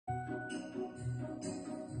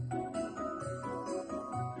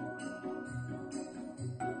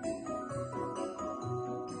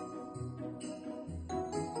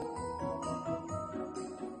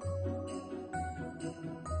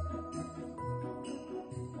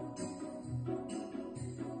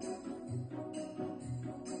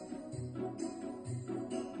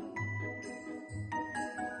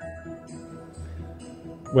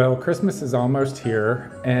Well, Christmas is almost here,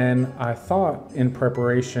 and I thought in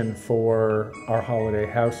preparation for our holiday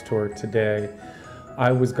house tour today,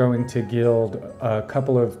 I was going to gild a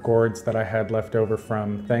couple of gourds that I had left over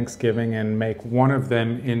from Thanksgiving and make one of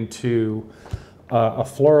them into a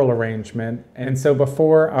floral arrangement. And so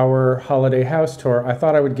before our holiday house tour, I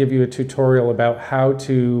thought I would give you a tutorial about how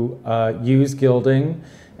to use gilding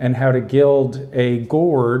and how to gild a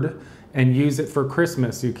gourd and use it for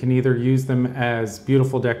Christmas. You can either use them as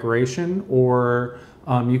beautiful decoration or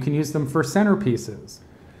you can use them for centerpieces.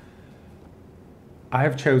 I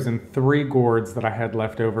have chosen 3 gourds that I had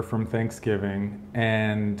left over from Thanksgiving,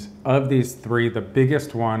 and of these 3, the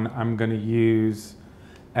biggest one I'm going to use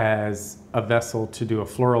as a vessel to do a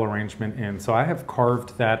floral arrangement in. So I have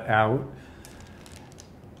carved that out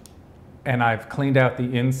and I've cleaned out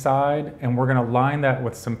the inside, and we're going to line that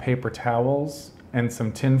with some paper towels and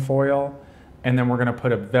some tin foil, and then we're going to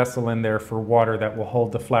put a vessel in there for water that will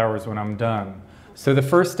hold the flowers when I'm done. So the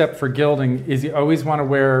first step for gilding is you always want to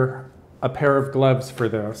wear a pair of gloves for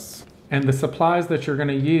this. And the supplies that you're going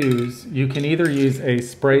to use, you can either use a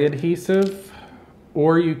spray adhesive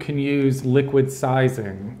or you can use liquid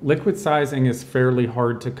sizing. Liquid sizing is fairly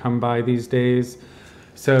hard to come by these days,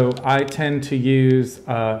 so I tend to use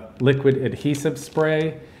liquid adhesive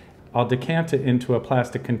spray. I'll decant it into a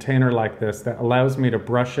plastic container like this that allows me to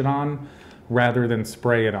brush it on rather than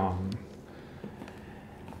spray it on.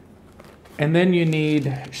 And then you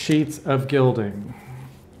need sheets of gilding.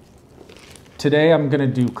 Today I'm going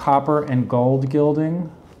to do copper and gold gilding.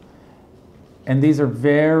 And these are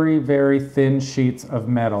very, very thin sheets of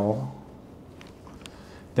metal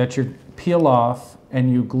that you peel off and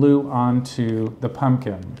you glue onto the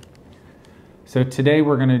pumpkin. So today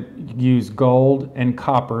we're going to use gold and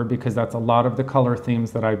copper because that's a lot of the color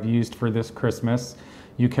themes that I've used for this Christmas.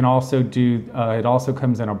 You can also do, it also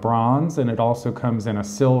comes in a bronze and it also comes in a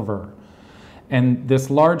silver. And this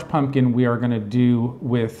large pumpkin we are going to do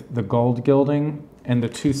with the gold gilding, and the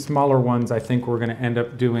 2 smaller ones I think we're going to end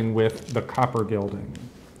up doing with the copper gilding.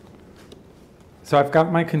 So I've got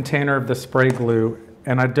my container of the spray glue,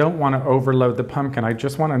 and I don't want to overload the pumpkin. I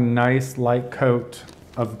just want a nice light coat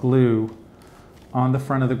of glue on the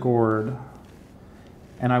front of the gourd,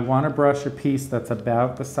 and I want to brush a piece that's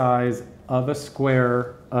about the size of a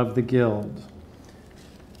square of the gild.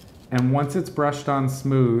 And once it's brushed on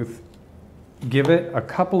smooth, give it a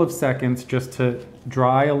couple of seconds just to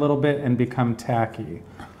dry a little bit and become tacky.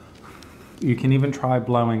 You can even try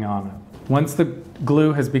blowing on it. Once the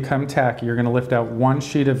glue has become tacky, you're going to lift out 1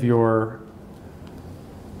 sheet of your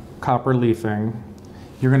copper leafing.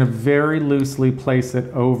 You're going to very loosely place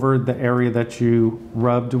it over the area that you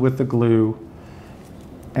rubbed with the glue,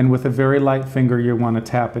 and with a very light finger you want to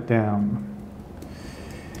tap it down.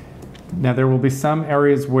 Now there will be some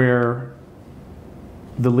areas where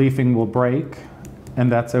the leafing will break,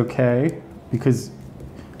 and that's okay because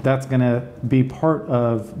that's going to be part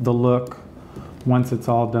of the look once it's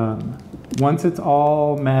all done. Once it's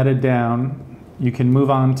all matted down, you can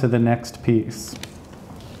move on to the next piece.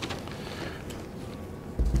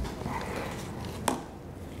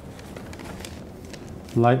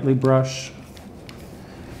 Lightly brush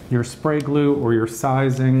your spray glue or your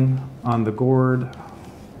sizing on the gourd.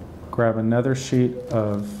 Grab another sheet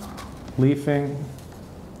of leafing.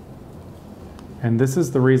 And this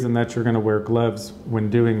is the reason that you're going to wear gloves when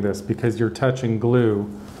doing this, because you're touching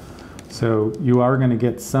glue. So you are going to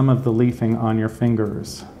get some of the leafing on your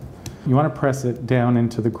fingers. You want to press it down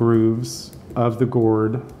into the grooves of the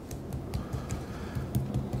gourd.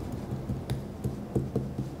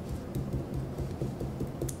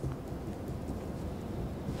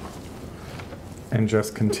 And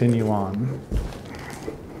just continue on.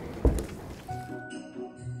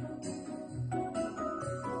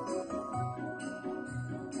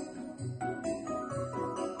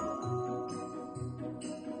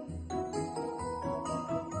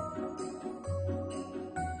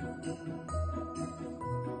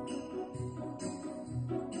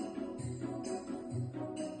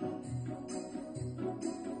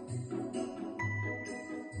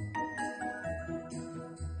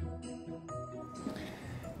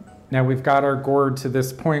 Now we've got our gourd to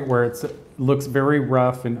this point where it looks very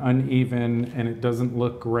rough and uneven and it doesn't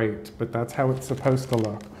look great, but that's how it's supposed to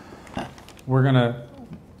look. We're gonna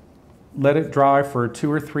let it dry for 2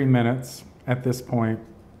 or 3 minutes at this point,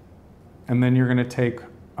 and then you're gonna take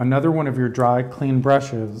another one of your dry, clean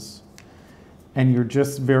brushes, and you're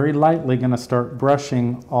just very lightly gonna start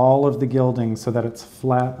brushing all of the gilding so that it's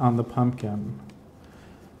flat on the pumpkin.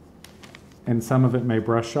 And some of it may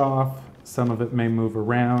brush off, some of it may move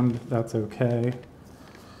around, that's okay.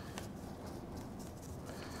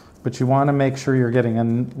 but you want to make sure you're getting a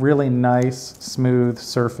really nice, smooth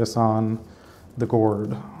surface on the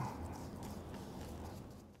gourd.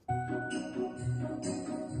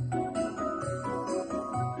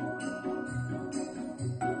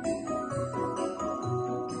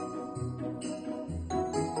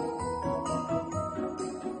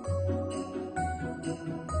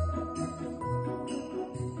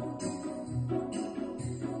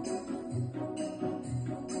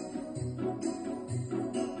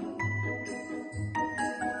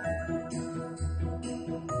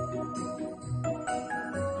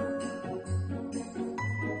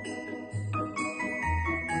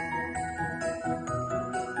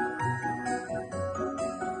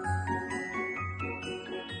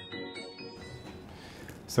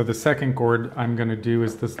 So the second gourd I'm going to do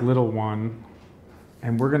is this little one,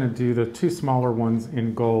 and we're going to do the two smaller ones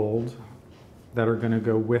in gold that are going to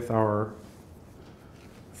go with our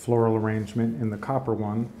floral arrangement in the copper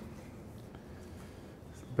one.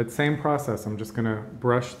 But same process, I'm just going to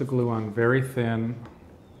brush the glue on very thin.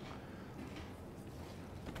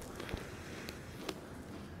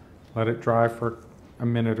 Let it dry for a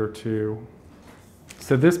minute or two.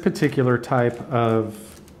 So this particular type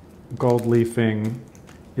of gold leafing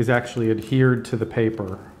is actually adhered to the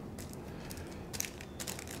paper.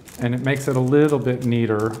 And it makes it a little bit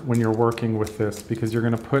neater when you're working with this, because you're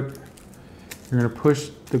going to push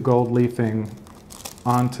the gold leafing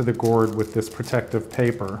onto the gourd with this protective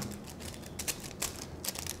paper.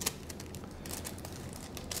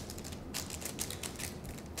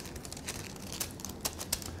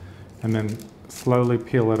 And then slowly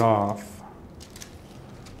peel it off.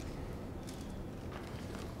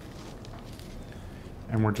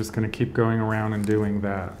 And we're just going to keep going around and doing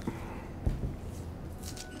that.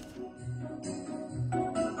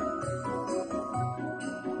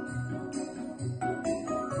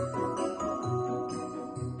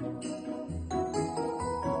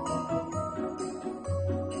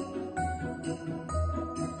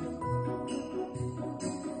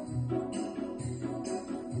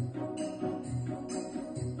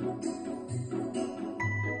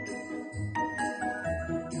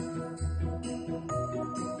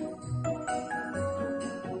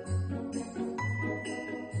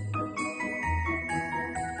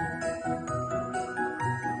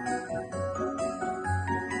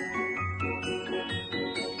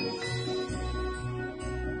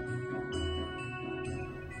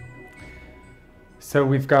 So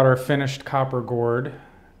we've got our finished copper gourd,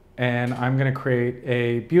 and I'm going to create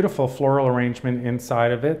a beautiful floral arrangement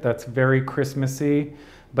inside of it that's very Christmassy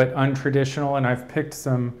but untraditional, and I've picked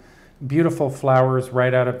some beautiful flowers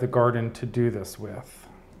right out of the garden to do this with.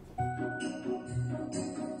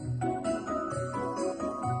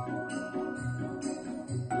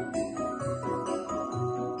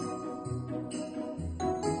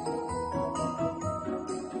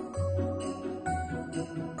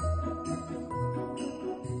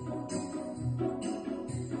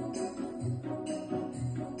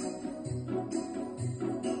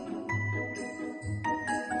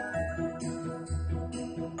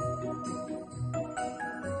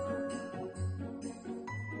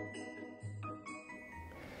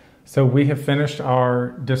 So we have finished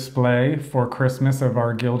our display for Christmas of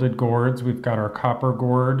our gilded gourds. We've got our copper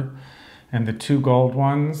gourd and the two gold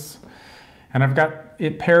ones. And I've got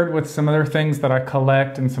it paired with some other things that I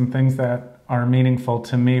collect and some things that are meaningful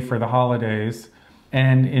to me for the holidays.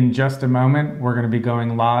 And in just a moment, we're going to be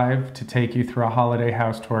going live to take you through a holiday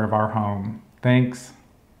house tour of our home. Thanks.